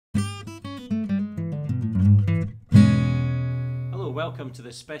welcome to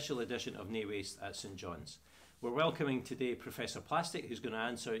this special edition of Nae Waste at St John's. We're welcoming today Professor Plastic, who's going to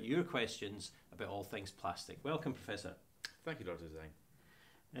answer your questions about all things plastic. Welcome, Professor. Thank you, Dr.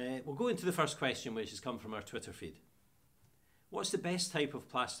 Design. We'll go into the first question, which has come from our Twitter feed. What's the best type of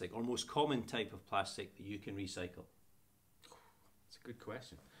plastic, or most common type of plastic, that you can recycle? It's a good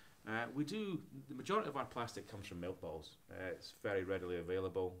question. The majority of our plastic comes from milk bottles. It's very readily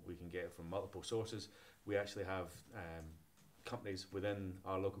available. We can get it from multiple sources. We actually have companies within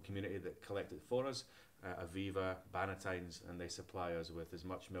our local community that collect it for us. Aviva, Bannatynes, and they supply us with as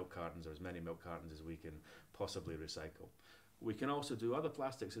much milk cartons or as many milk cartons as we can possibly recycle. We can also do other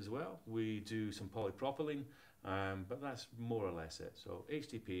plastics as well. We do some polypropylene, but that's more or less it. So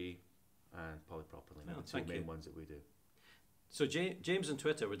HDPE and polypropylene are the two main ones that we do. So James on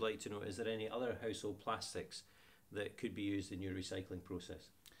Twitter would like to know, is there any other household plastics that could be used in your recycling process?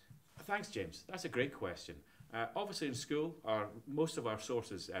 Thanks, James. That's a great question. Obviously in school, most of our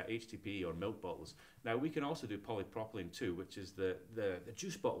sources are HDPE or milk bottles. Now we can also do polypropylene too, which is the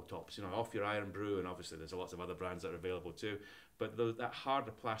juice bottle tops, you know, off your Iron Brew, and obviously there's lots of other brands that are available too. But that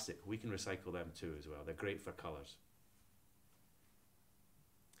harder plastic, we can recycle them too as well. They're great for colours.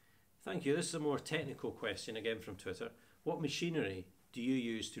 Thank you. This is a more technical question again from Twitter. What machinery do you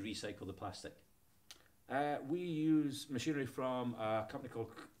use to recycle the plastic? We use machinery from a company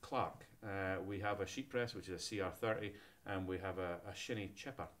called Clark. We have a sheet press, which is a CR30, and we have a Shinny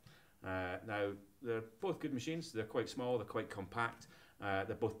chipper. Now, they're both good machines. They're quite small, they're quite compact.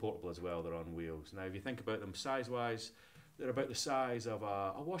 They're both portable as well, they're on wheels. Now, if you think about them size-wise, they're about the size of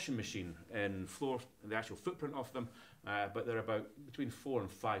a washing machine in floor, the actual footprint of them, but they're about between 4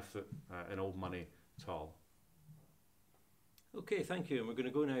 and 5 foot in old money tall. Okay, thank you. And we're going to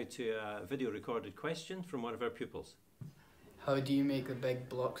go now to a video recorded question from one of our pupils. How do you make the big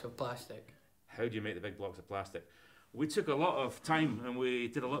blocks of plastic? How do you make the big blocks of plastic? We took a lot of time and we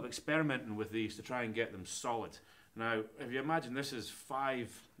did a lot of experimenting with these to try and get them solid. Now, if you imagine, this is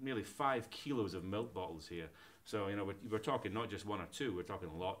nearly 5 kilos of milk bottles here. So, you know, we're talking not just 1 or 2, we're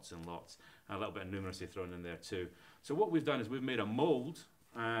talking lots and lots, and a little bit of numeracy thrown in there too. So what we've done is we've made a mould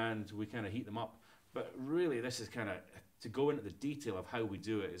and we kind of heat them up. But really, this is kind of, to go into the detail of how we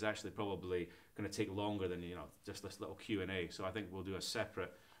do it is actually probably going to take longer than, you know, just this little Q&A. So I think we'll do a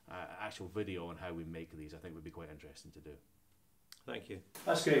separate actual video on how we make these. I think would be quite interesting to do. Thank you.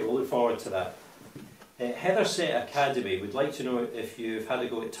 That's great. We'll look forward to that. Heatherset Academy would like to know if you've had a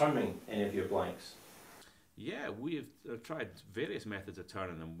go at turning any of your blanks. Yeah, we have tried various methods of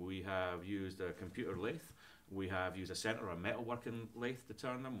turning them. We have used a computer lathe. We have used a centre or a metalworking lathe to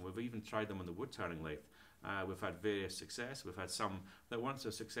turn them. We've even tried them on the wood turning lathe. We've had various success. We've had some that weren't so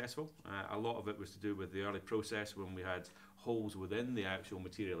successful. A lot of it was to do with the early process when we had holes within the actual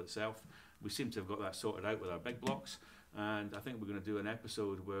material itself. We seem to have got that sorted out with our big blocks, and I think we're going to do an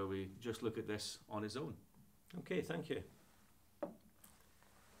episode where we just look at this on its own. Okay, thank you.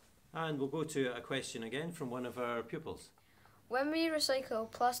 And we'll go to a question again from one of our pupils. When we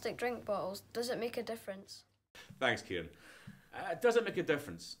recycle plastic drink bottles, does it make a difference? Thanks, Kieran. Does it make a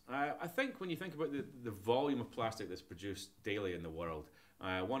difference? I think when you think about the volume of plastic that's produced daily in the world,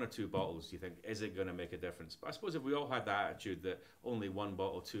 1 or 2 bottles, you think, is it going to make a difference? But I suppose if we all had that attitude that only 1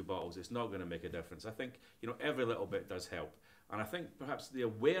 bottle, 2 bottles, it's not going to make a difference. I think, you know, every little bit does help. And I think perhaps the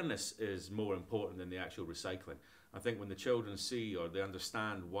awareness is more important than the actual recycling. I think when the children see or they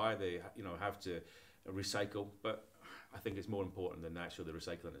understand why they, you know, have to recycle, but I think it's more important than actually the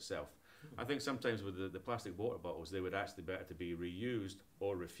recycling itself. I think sometimes with the plastic water bottles, they would actually better to be reused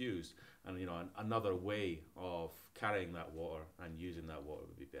or refused, and you know, another way of carrying that water and using that water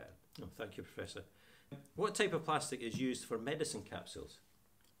would be better. Oh, thank you, Professor. What type of plastic is used for medicine capsules?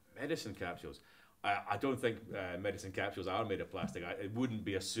 Medicine capsules. I don't think medicine capsules are made of plastic. It wouldn't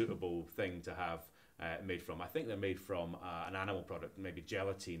be a suitable thing to have made from. I think they're made from an animal product, maybe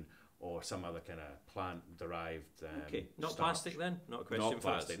gelatin or some other kind of plant-derived okay, not starch. Plastic then? Not a question not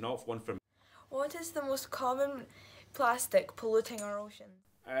plastic, for us. not one from. What is the most common plastic polluting our oceans?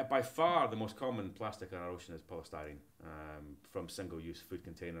 By far, the most common plastic in our ocean is polystyrene, from single-use food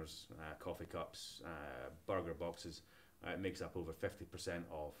containers, coffee cups, burger boxes. It makes up over 50%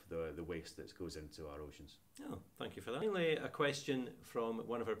 of the waste that goes into our oceans. Oh, thank you for that. Finally, a question from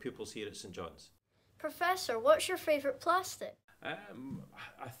one of our pupils here at St John's. Professor, what's your favourite plastic?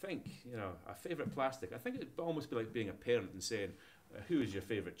 I think, you know, a favourite plastic, I think it'd almost be like being a parent and saying, who is your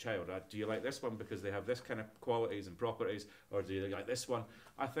favourite child? Do you like this one because they have this kind of qualities and properties, or do you like this one?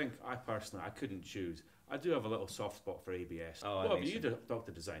 I think, I personally, I couldn't choose. I do have a little soft spot for ABS. Oh, what about you,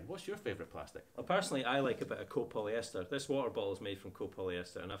 Dr. Design? What's your favourite plastic? Well, personally, I like a bit of copolyester. This water bottle is made from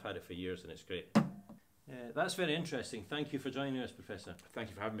copolyester, and I've had it for years, and it's great. That's very interesting. Thank you for joining us, Professor. Thank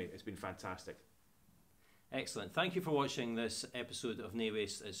you for having me. It's been fantastic. Excellent. Thank you for watching this episode of Nae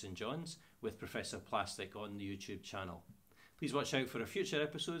Waste at St John's with Professor Plastic on the YouTube channel. Please watch out for our future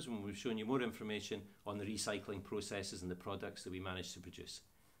episodes when we've shown you more information on the recycling processes and the products that we manage to produce.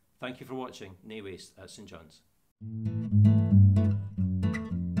 Thank you for watching Nae Waste at St John's.